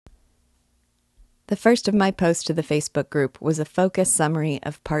The first of my posts to the Facebook group was a focused summary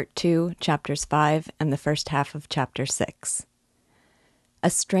of Part 2, Chapters 5, and the first half of Chapter 6. A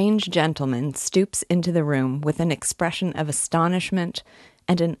strange gentleman stoops into the room with an expression of astonishment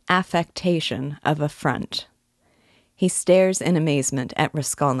and an affectation of affront. He stares in amazement at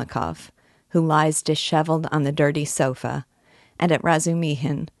Raskolnikov, who lies disheveled on the dirty sofa, and at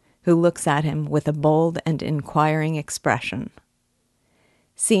Razumihin, who looks at him with a bold and inquiring expression.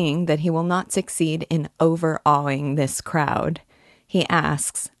 Seeing that he will not succeed in overawing this crowd, he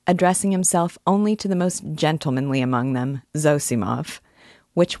asks, addressing himself only to the most gentlemanly among them, Zosimov,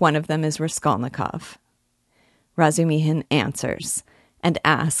 which one of them is Raskolnikov. Razumihin answers, and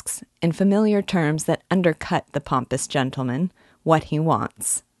asks, in familiar terms that undercut the pompous gentleman, what he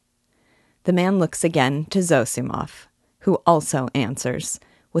wants. The man looks again to Zosimov, who also answers,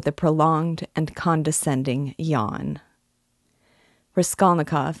 with a prolonged and condescending yawn.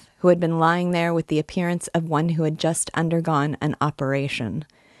 Raskolnikov, who had been lying there with the appearance of one who had just undergone an operation,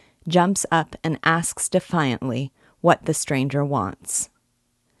 jumps up and asks defiantly what the stranger wants.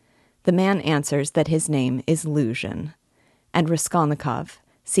 The man answers that his name is Luzhin, and Raskolnikov,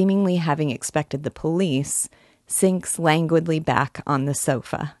 seemingly having expected the police, sinks languidly back on the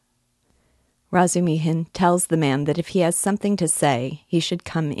sofa. Razumihin tells the man that if he has something to say, he should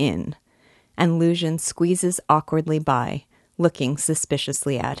come in, and Luzhin squeezes awkwardly by, looking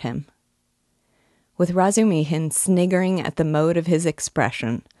suspiciously at him. With Razumihin sniggering at the mode of his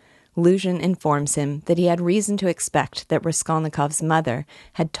expression, Luzhin informs him that he had reason to expect that Raskolnikov's mother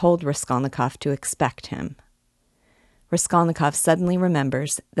had told Raskolnikov to expect him. Raskolnikov suddenly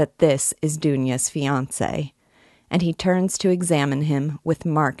remembers that this is Dunya's fiancé, and he turns to examine him with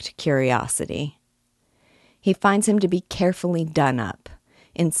marked curiosity. He finds him to be carefully done up,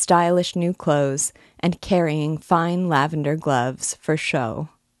 in stylish new clothes and carrying fine lavender gloves for show.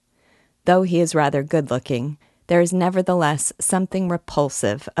 Though he is rather good-looking, there is nevertheless something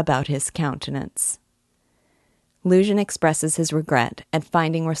repulsive about his countenance. Luzhin expresses his regret at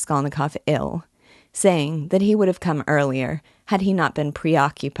finding Raskolnikov ill, saying that he would have come earlier had he not been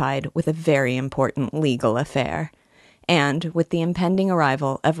preoccupied with a very important legal affair, and with the impending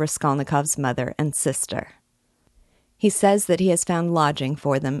arrival of Raskolnikov's mother and sister. He says that he has found lodging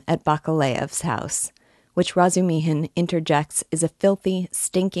for them at Bakalaev's house, which Razumihin interjects is a filthy,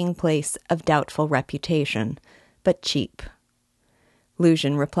 stinking place of doubtful reputation, but cheap.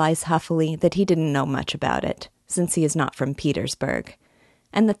 Luzhin replies huffily that he didn't know much about it, since he is not from Petersburg,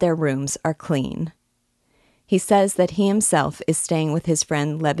 and that their rooms are clean. He says that he himself is staying with his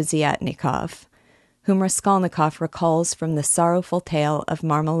friend Lebeziatnikov, whom Raskolnikov recalls from the sorrowful tale of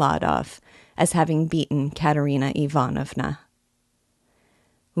Marmeladov as having beaten Katerina Ivanovna.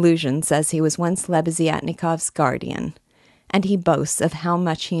 Luzhin says he was once Lebeziatnikov's guardian, and he boasts of how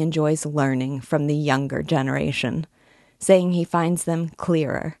much he enjoys learning from the younger generation, saying he finds them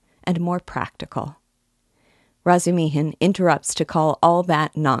clearer and more practical. Razumihin interrupts to call all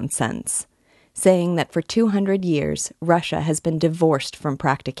that nonsense, saying that for 200 years Russia has been divorced from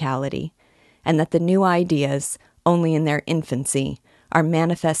practicality, and that the new ideas, only in their infancy, are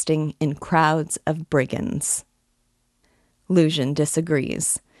manifesting in crowds of brigands. Luzhin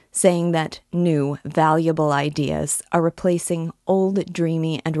disagrees, saying that new, valuable ideas are replacing old,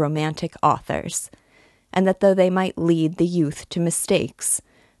 dreamy, and romantic authors, and that though they might lead the youth to mistakes,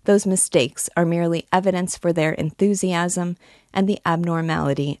 those mistakes are merely evidence for their enthusiasm and the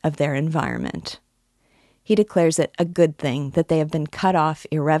abnormality of their environment. He declares it a good thing that they have been cut off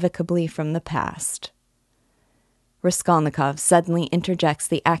irrevocably from the past. Raskolnikov suddenly interjects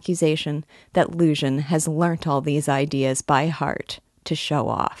the accusation that Luzhin has learnt all these ideas by heart to show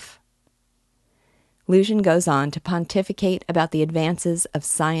off. Luzhin goes on to pontificate about the advances of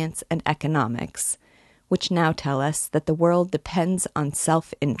science and economics, which now tell us that the world depends on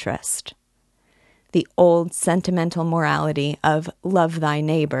self-interest. The old sentimental morality of love thy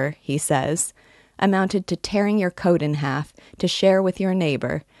neighbor, he says, amounted to tearing your coat in half to share with your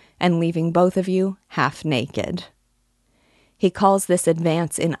neighbor and leaving both of you half naked. He calls this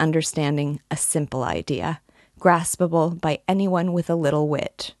advance in understanding a simple idea, graspable by anyone with a little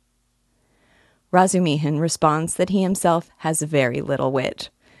wit. Razumihin responds that he himself has very little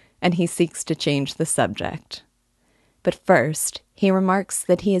wit, and he seeks to change the subject. But first, he remarks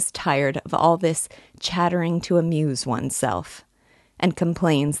that he is tired of all this chattering to amuse oneself, and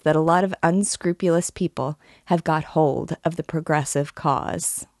complains that a lot of unscrupulous people have got hold of the progressive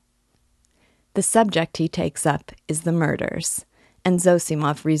cause. The subject he takes up is the murders, and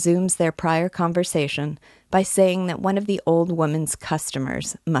Zosimov resumes their prior conversation by saying that one of the old woman's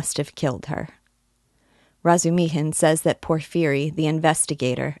customers must have killed her. Razumihin says that Porfiry, the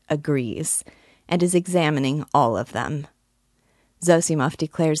investigator, agrees, and is examining all of them. Zosimov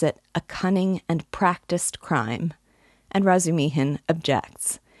declares it a cunning and practiced crime, and Razumihin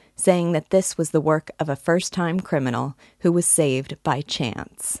objects, saying that this was the work of a first-time criminal who was saved by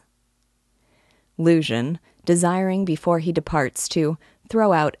chance. Luzhin, desiring before he departs to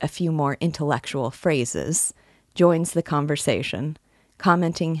throw out a few more intellectual phrases, joins the conversation,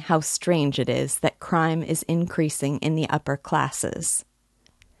 commenting how strange it is that crime is increasing in the upper classes.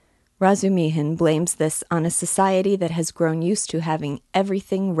 Razumihin blames this on a society that has grown used to having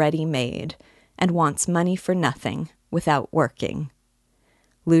everything ready-made and wants money for nothing without working.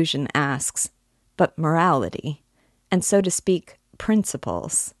 Luzhin asks, but morality, and so to speak,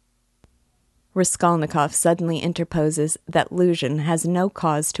 principles? Raskolnikov suddenly interposes that Luzhin has no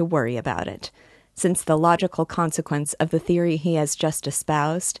cause to worry about it, since the logical consequence of the theory he has just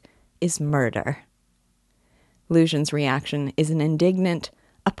espoused is murder. Luzhin's reaction is an indignant,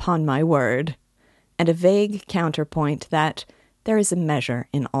 "Upon my word," and a vague counterpoint that there is a measure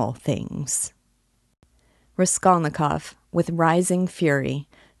in all things. Raskolnikov, with rising fury,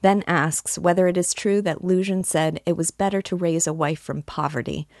 then asks whether it is true that Luzhin said it was better to raise a wife from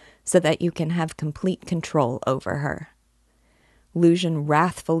poverty so that you can have complete control over her. Luzhin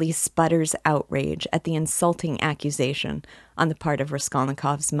wrathfully sputters outrage at the insulting accusation on the part of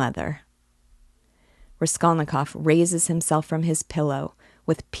Raskolnikov's mother. Raskolnikov raises himself from his pillow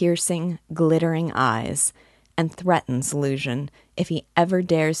with piercing, glittering eyes and threatens Luzhin if he ever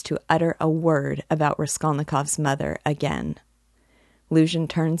dares to utter a word about Raskolnikov's mother again. Luzhin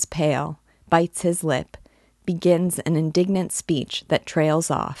turns pale, bites his lip, begins an indignant speech that trails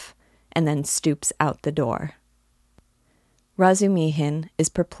off, and then stoops out the door. Razumihin is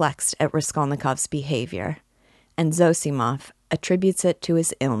perplexed at Raskolnikov's behavior, and Zosimov attributes it to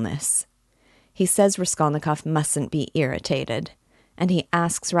his illness. He says Raskolnikov mustn't be irritated, and he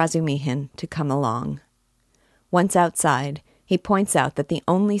asks Razumihin to come along. Once outside, he points out that the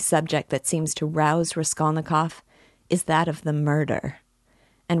only subject that seems to rouse Raskolnikov is that of the murder,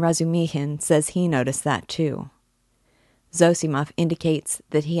 and Razumihin says he noticed that too. Zosimov indicates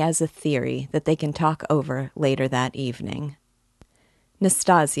that he has a theory that they can talk over later that evening.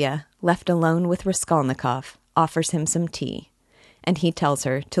 Nastasia, left alone with Raskolnikov, offers him some tea, and he tells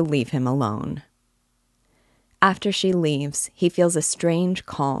her to leave him alone. After she leaves, he feels a strange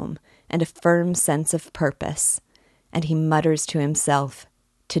calm and a firm sense of purpose, and he mutters to himself,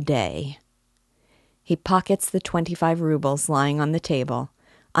 "Today." He pockets the 25 rubles lying on the table,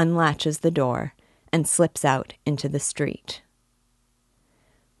 unlatches the door, and slips out into the street.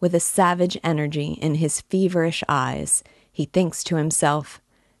 With a savage energy in his feverish eyes, he thinks to himself,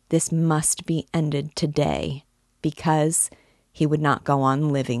 this must be ended today, because he would not go on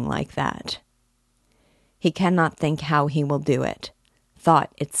living like that. He cannot think how he will do it.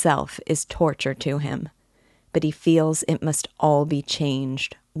 Thought itself is torture to him, but he feels it must all be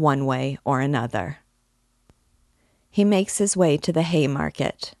changed one way or another. He makes his way to the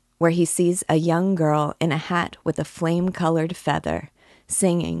Haymarket, where he sees a young girl in a hat with a flame-colored feather,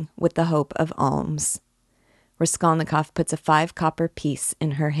 singing with the hope of alms. Raskolnikov puts a 5-copper piece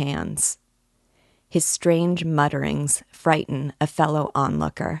in her hands. His strange mutterings frighten a fellow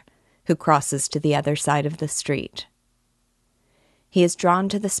onlooker, who crosses to the other side of the street. He is drawn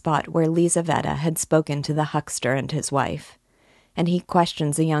to the spot where Lizaveta had spoken to the huckster and his wife, and he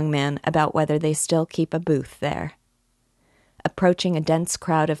questions a young man about whether they still keep a booth there. Approaching a dense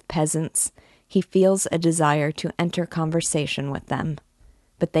crowd of peasants, he feels a desire to enter conversation with them,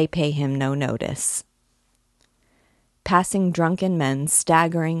 but they pay him no notice. Passing drunken men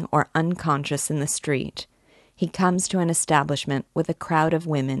staggering or unconscious in the street, he comes to an establishment with a crowd of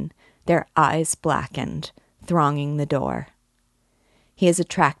women, their eyes blackened, thronging the door. He is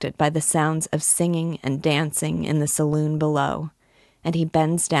attracted by the sounds of singing and dancing in the saloon below, and he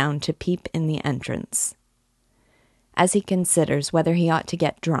bends down to peep in the entrance. As he considers whether he ought to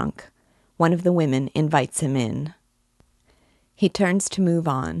get drunk, one of the women invites him in. He turns to move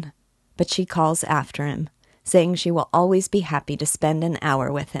on, but she calls after him, saying she will always be happy to spend an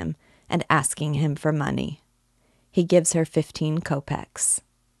hour with him and asking him for money. He gives her 15 kopecks.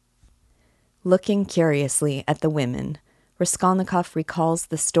 Looking curiously at the women, Raskolnikov recalls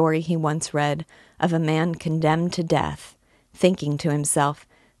the story he once read of a man condemned to death, thinking to himself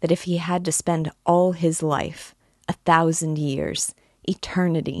that if he had to spend all his life, 1,000 years,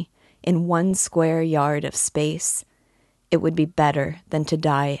 eternity, in 1 square yard of space, it would be better than to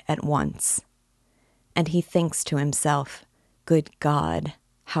die at once. And he thinks to himself, good God,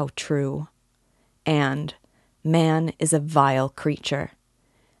 how true. And man is a vile creature,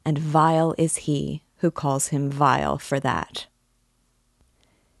 and vile is he who calls him vile for that.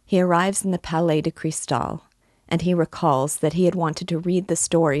 He arrives in the Palais de Cristal, and he recalls that he had wanted to read the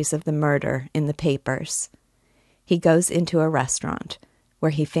stories of the murder in the papers. He goes into a restaurant,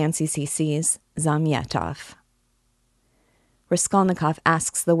 where he fancies he sees Zamyatov. Raskolnikov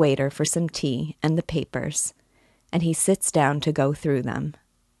asks the waiter for some tea and the papers, and he sits down to go through them.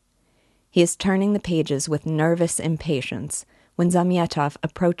 He is turning the pages with nervous impatience when Zamyatov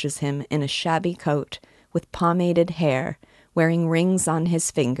approaches him in a shabby coat with pomaded hair, wearing rings on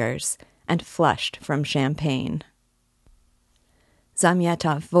his fingers, and flushed from champagne.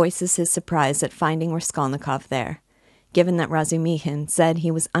 Zamyatov voices his surprise at finding Raskolnikov there, given that Razumihin said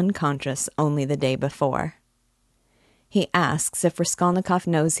he was unconscious only the day before. He asks if Raskolnikov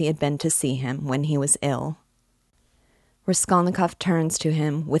knows he had been to see him when he was ill. Raskolnikov turns to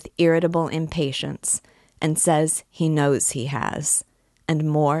him with irritable impatience and says he knows he has, and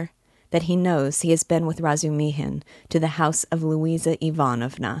more, that he knows he has been with Razumihin to the house of Luisa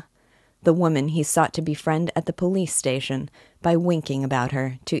Ivanovna, the woman he sought to befriend at the police station by winking about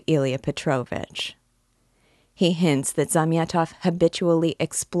her to Ilya Petrovitch. He hints that Zamyatov habitually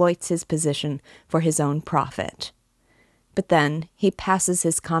exploits his position for his own profit. But then he passes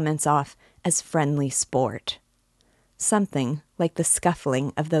his comments off as friendly sport. Something like the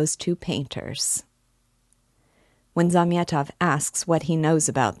scuffling of those two painters. When Zamyatov asks what he knows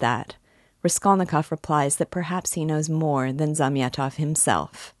about that, Raskolnikov replies that perhaps he knows more than Zamyatov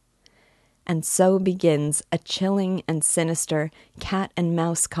himself. And so begins a chilling and sinister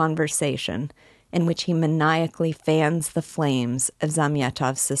cat-and-mouse conversation in which he maniacally fans the flames of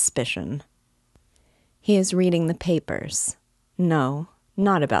Zamyatov's suspicion. He is reading the papers. No,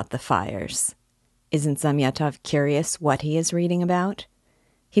 not about the fires. Isn't Zamyatov curious what he is reading about?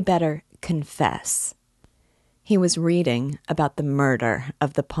 He better confess. He was reading about the murder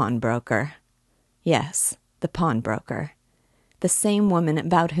of the pawnbroker. Yes, the pawnbroker. The same woman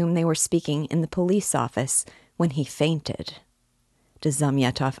about whom they were speaking in the police office when he fainted. Does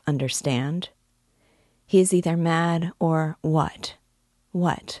Zamyatov understand? He is either mad or what?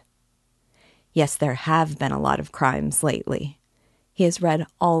 What? Yes, there have been a lot of crimes lately. He has read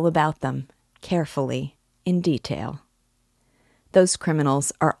all about them, carefully, in detail. Those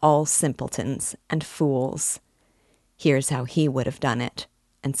criminals are all simpletons and fools. Here's how he would have done it,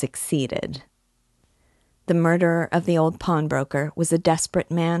 and succeeded. The murderer of the old pawnbroker was a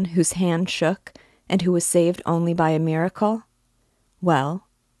desperate man whose hand shook and who was saved only by a miracle? Well,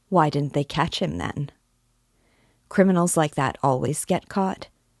 why didn't they catch him then? Criminals like that always get caught,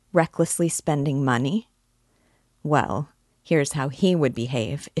 recklessly spending money? Well, here's how he would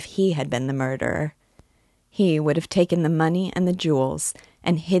behave if he had been the murderer. He would have taken the money and the jewels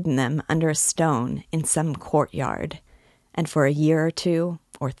and hidden them under a stone in some courtyard, and for a year or 2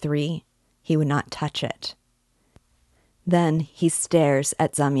 or 3, he would not touch it. Then he stares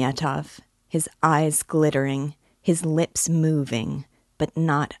at Zamyatov, his eyes glittering, his lips moving, but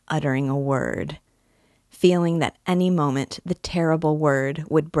not uttering a word, feeling that any moment the terrible word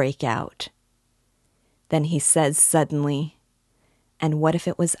would break out. Then he says suddenly, "And what if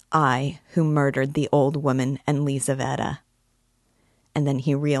it was I who murdered the old woman and Lizaveta?" And then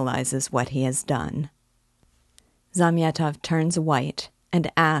he realizes what he has done. Zamyatov turns white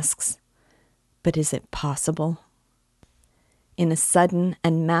and asks, "But is it possible?" In a sudden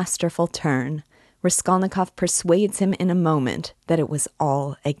and masterful turn, Raskolnikov persuades him in a moment that it was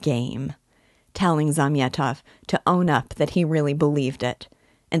all a game, telling Zamyatov to own up that he really believed it,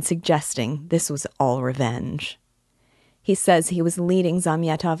 and suggesting this was all revenge. He says he was leading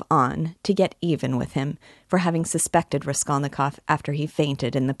Zamyatov on to get even with him for having suspected Raskolnikov after he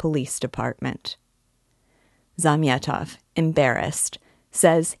fainted in the police department. Zamyatov, embarrassed,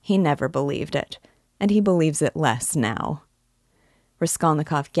 says he never believed it, and he believes it less now.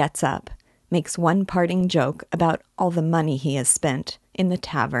 Raskolnikov gets up, makes one parting joke about all the money he has spent in the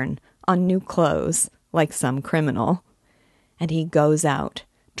tavern on new clothes, like some criminal, and he goes out,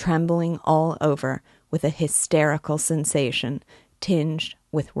 trembling all over with a hysterical sensation tinged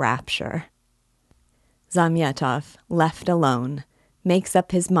with rapture. Zamyatov, left alone, makes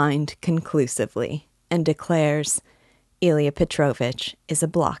up his mind conclusively and declares Ilya Petrovitch is a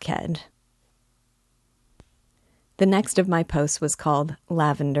blockhead. The next of my posts was called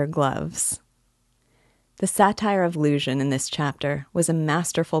Lavender Gloves. The satire of Luzhin in this chapter was a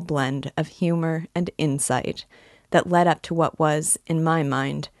masterful blend of humor and insight that led up to what was, in my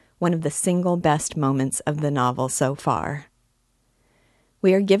mind, one of the single best moments of the novel so far.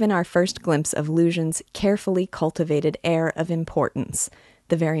 We are given our first glimpse of Luzhin's carefully cultivated air of importance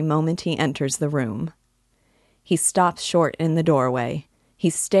the very moment he enters the room. He stops short in the doorway.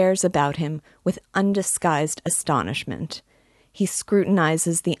 He stares about him with undisguised astonishment. He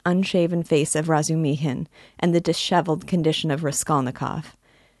scrutinizes the unshaven face of Razumihin and the disheveled condition of Raskolnikov,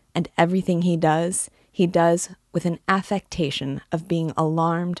 and everything he does with an affectation of being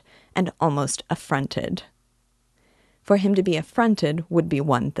alarmed and almost affronted. For him to be affronted would be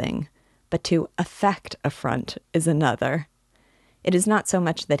one thing, but to affect affront is another. It is not so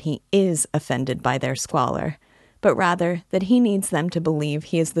much that he is offended by their squalor, but rather that he needs them to believe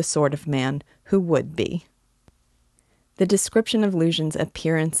he is the sort of man who would be. The description of Luzhin's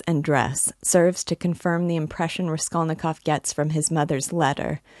appearance and dress serves to confirm the impression Raskolnikov gets from his mother's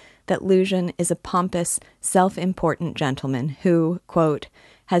letter, that Luzhin is a pompous, self-important gentleman who, quote,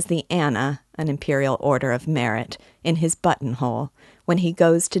 has the Anna, an imperial order of merit, in his buttonhole when he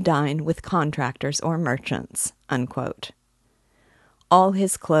goes to dine with contractors or merchants, unquote. All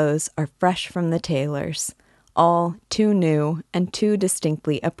his clothes are fresh from the tailor's, all too new and too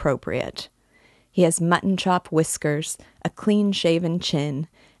distinctly appropriate. He has mutton chop whiskers, a clean-shaven chin,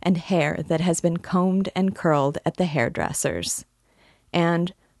 and hair that has been combed and curled at the hairdresser's.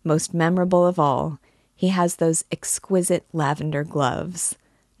 And, most memorable of all, he has those exquisite lavender gloves,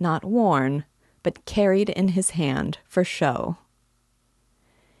 not worn, but carried in his hand for show.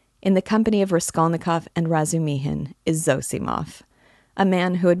 In the company of Raskolnikov and Razumihin is Zosimov, a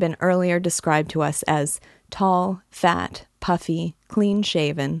man who had been earlier described to us as tall, fat, puffy,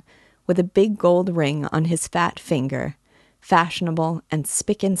 clean-shaven, with a big gold ring on his fat finger, fashionable and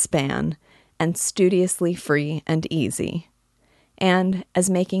spick and span, and studiously free and easy, and as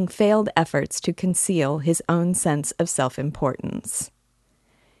making failed efforts to conceal his own sense of self-importance.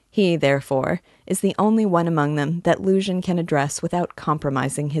 He, therefore, is the only one among them that Luzhin can address without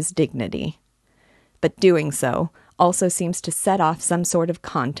compromising his dignity. But doing so also seems to set off some sort of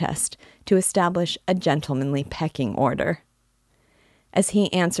contest to establish a gentlemanly pecking order. As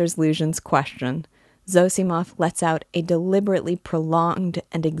he answers Luzhin's question, Zosimov lets out a deliberately prolonged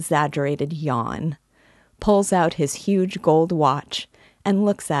and exaggerated yawn, pulls out his huge gold watch, and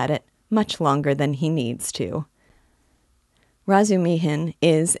looks at it much longer than he needs to. Razumihin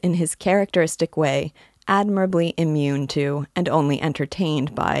is, in his characteristic way, admirably immune to and only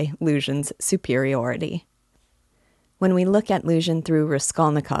entertained by Luzhin's superiority. When we look at Luzhin through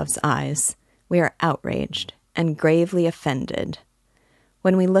Raskolnikov's eyes, we are outraged and gravely offended.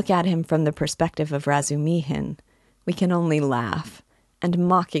 When we look at him from the perspective of Razumihin, we can only laugh and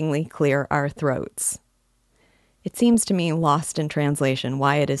mockingly clear our throats. It seems to me lost in translation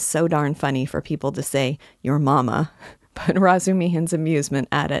why it is so darn funny for people to say, "your mama," but Razumihin's amusement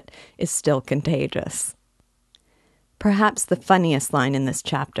at it is still contagious. Perhaps the funniest line in this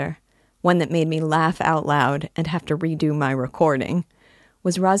chapter, one that made me laugh out loud and have to redo my recording,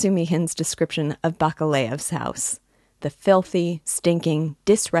 was Razumihin's description of Bakalaev's house, the filthy, stinking,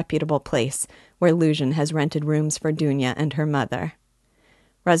 disreputable place where Luzhin has rented rooms for Dunya and her mother.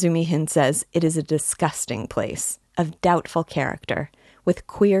 Razumihin says it is a disgusting place, of doubtful character, with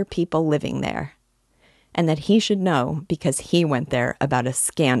queer people living there, and that he should know because he went there about a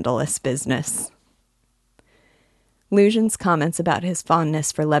scandalous business. Luzhin's comments about his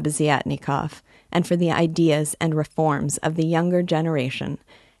fondness for Lebeziatnikov and for the ideas and reforms of the younger generation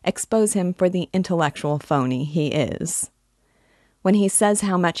expose him for the intellectual phony he is. When he says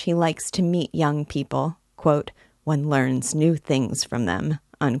how much he likes to meet young people, quote, "one learns new things from them,"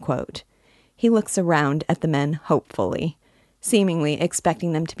 unquote, he looks around at the men hopefully, seemingly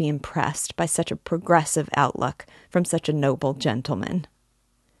expecting them to be impressed by such a progressive outlook from such a noble gentleman.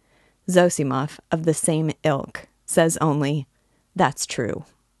 Zosimov, of the same ilk, says only, "That's true."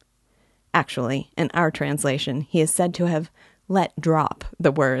 Actually, in our translation, he is said to have let drop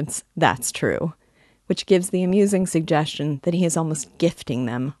the words, "that's true," which gives the amusing suggestion that he is almost gifting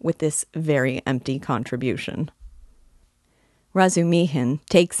them with this very empty contribution. Razumihin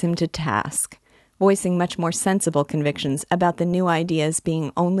takes him to task, voicing much more sensible convictions about the new ideas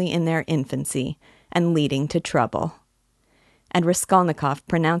being only in their infancy and leading to trouble. And Raskolnikov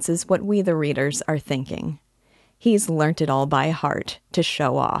pronounces what we the readers are thinking. He's learnt it all by heart to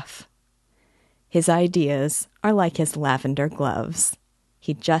show off. His ideas are like his lavender gloves.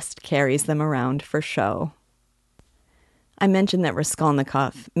 He just carries them around for show. I mentioned that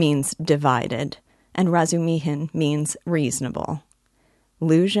Raskolnikov means divided, and Razumihin means reasonable.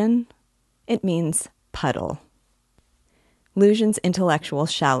 Luzhin? It means puddle. Luzhin's intellectual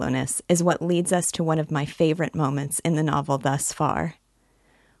shallowness is what leads us to one of my favorite moments in the novel thus far.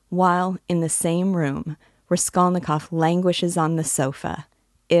 While, in the same room, Raskolnikov languishes on the sofa,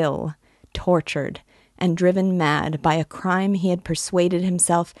 ill, tortured, and driven mad by a crime he had persuaded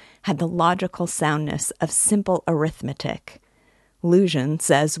himself had the logical soundness of simple arithmetic, Luzhin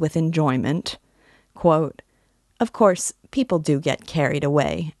says with enjoyment, quote, "Of course, People do get carried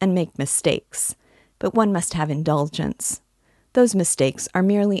away and make mistakes, but one must have indulgence. Those mistakes are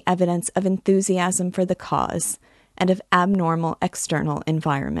merely evidence of enthusiasm for the cause and of abnormal external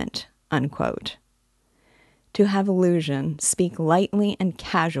environment." Unquote. To have Lucian speak lightly and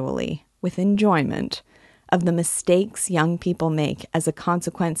casually, with enjoyment, of the mistakes young people make as a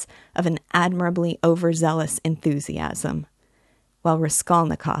consequence of an admirably overzealous enthusiasm, while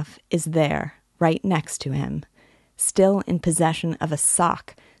Raskolnikov is there, right next to him, still in possession of a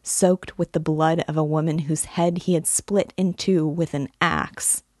sock soaked with the blood of a woman whose head he had split in two with an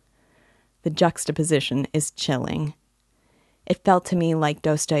axe. The juxtaposition is chilling. It felt to me like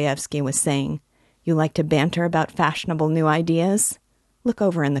Dostoevsky was saying, "You like to banter about fashionable new ideas? Look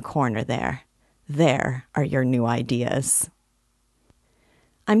over in the corner there. There are your new ideas."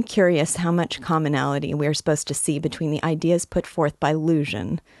 I'm curious how much commonality we are supposed to see between the ideas put forth by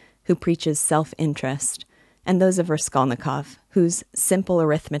Lucian, who preaches self-interest, and those of Raskolnikov, whose simple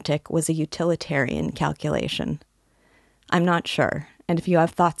arithmetic was a utilitarian calculation. I'm not sure, and if you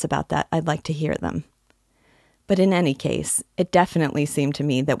have thoughts about that, I'd like to hear them. But in any case, it definitely seemed to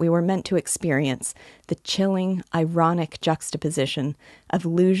me that we were meant to experience the chilling, ironic juxtaposition of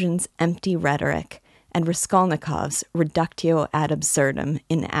Lucian's empty rhetoric and Raskolnikov's reductio ad absurdum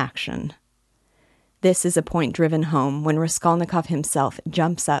in action. This is a point driven home when Raskolnikov himself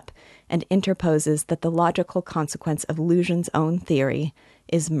jumps up and interposes that the logical consequence of Lucian's own theory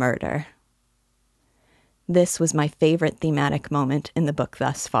is murder. This was my favorite thematic moment in the book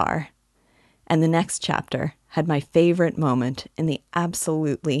thus far, and the next chapter had my favorite moment in the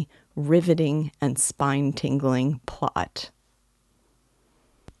absolutely riveting and spine-tingling plot.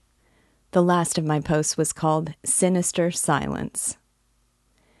 The last of my posts was called Sinister Silence.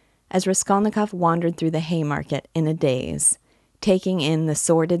 As Raskolnikov wandered through the Haymarket in a daze, taking in the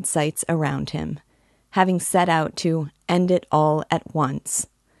sordid sights around him, having set out to end it all at once,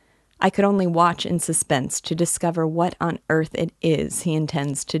 I could only watch in suspense to discover what on earth it is he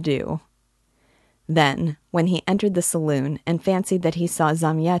intends to do. Then, when he entered the saloon and fancied that he saw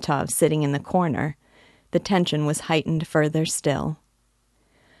Zamyatov sitting in the corner, the tension was heightened further still.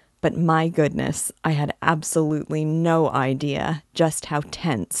 But my goodness, I had absolutely no idea just how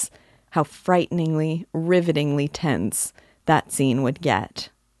tense, how frighteningly, rivetingly tense that scene would get.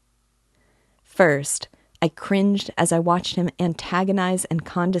 First, I cringed as I watched him antagonize and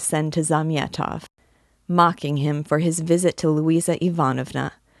condescend to Zamyatov, mocking him for his visit to Luisa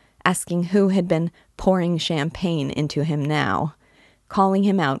Ivanovna, asking who had been pouring champagne into him now, calling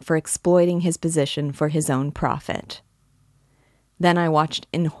him out for exploiting his position for his own profit. Then I watched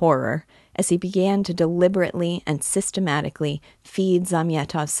in horror as he began to deliberately and systematically feed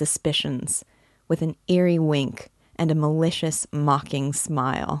Zamyatov's suspicions with an eerie wink and a malicious, mocking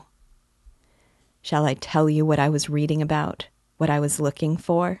smile. Shall I tell you what I was reading about, what I was looking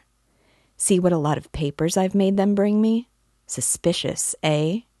for? See what a lot of papers I've made them bring me? Suspicious,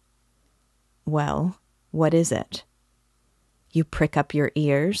 eh? Well, what is it? You prick up your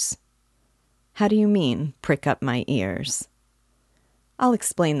ears? How do you mean, prick up my ears? I'll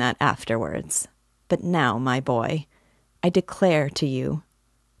explain that afterwards. But now, my boy, I declare to you,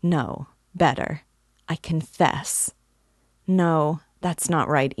 no, better, I confess. No, that's not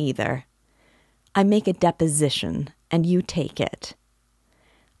right either. I make a deposition, and you take it.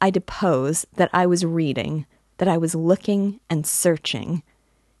 I depose that I was reading, that I was looking and searching.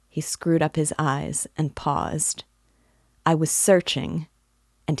 He screwed up his eyes and paused. I was searching,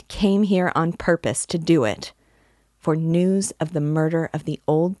 and came here on purpose to do it, for news of the murder of the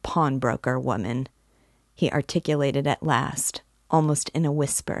old pawnbroker woman, he articulated at last, almost in a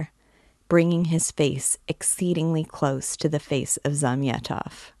whisper, bringing his face exceedingly close to the face of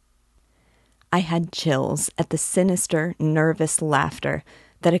Zamyatov. I had chills at the sinister, nervous laughter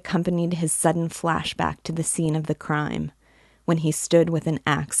that accompanied his sudden flashback to the scene of the crime, when he stood with an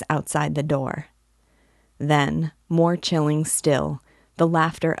axe outside the door. Then, more chilling still, the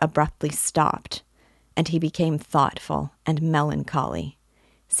laughter abruptly stopped, and he became thoughtful and melancholy,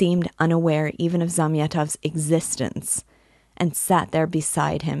 seemed unaware even of Zamyatov's existence, and sat there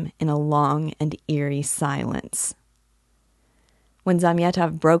beside him in a long and eerie silence. When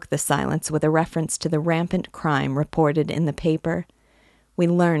Zamyatov broke the silence with a reference to the rampant crime reported in the paper, we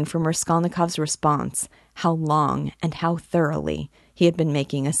learned from Raskolnikov's response how long and how thoroughly he had been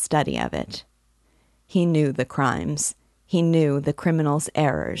making a study of it. He knew the crimes, he knew the criminal's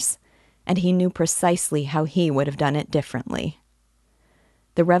errors, and he knew precisely how he would have done it differently.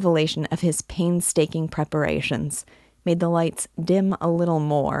 The revelation of his painstaking preparations made the lights dim a little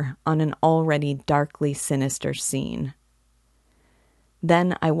more on an already darkly sinister scene.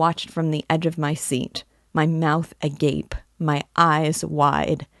 Then I watched from the edge of my seat, my mouth agape, my eyes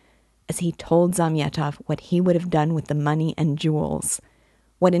wide, as he told Zamyatov what he would have done with the money and jewels,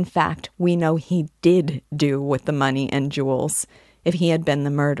 what in fact we know he did do with the money and jewels if he had been the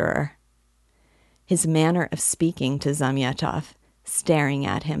murderer. His manner of speaking to Zamyatov, staring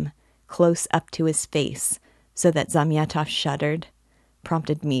at him, close up to his face, so that Zamyatov shuddered,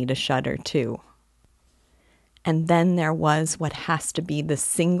 prompted me to shudder too. And then there was what has to be the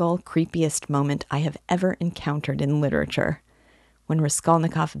single creepiest moment I have ever encountered in literature, when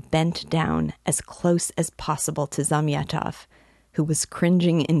Raskolnikov bent down as close as possible to Zamyatov, who was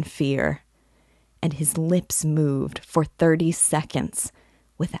cringing in fear, and his lips moved for 30 seconds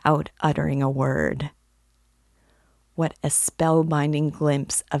without uttering a word. What a spellbinding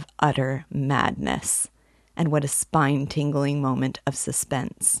glimpse of utter madness, and what a spine-tingling moment of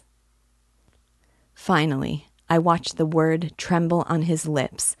suspense. Finally, I watched the word tremble on his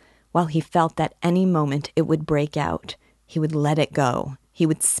lips while he felt that any moment it would break out. He would let it go. He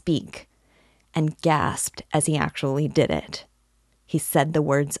would speak, and gasped as he actually did it. He said the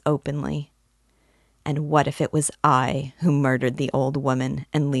words openly. And what if it was I who murdered the old woman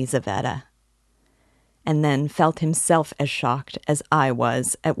and Lizaveta? And then felt himself as shocked as I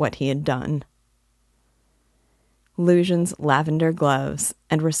was at what he had done. Luzhin's lavender gloves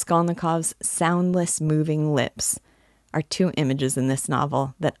and Raskolnikov's soundless moving lips are two images in this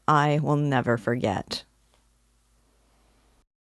novel that I will never forget.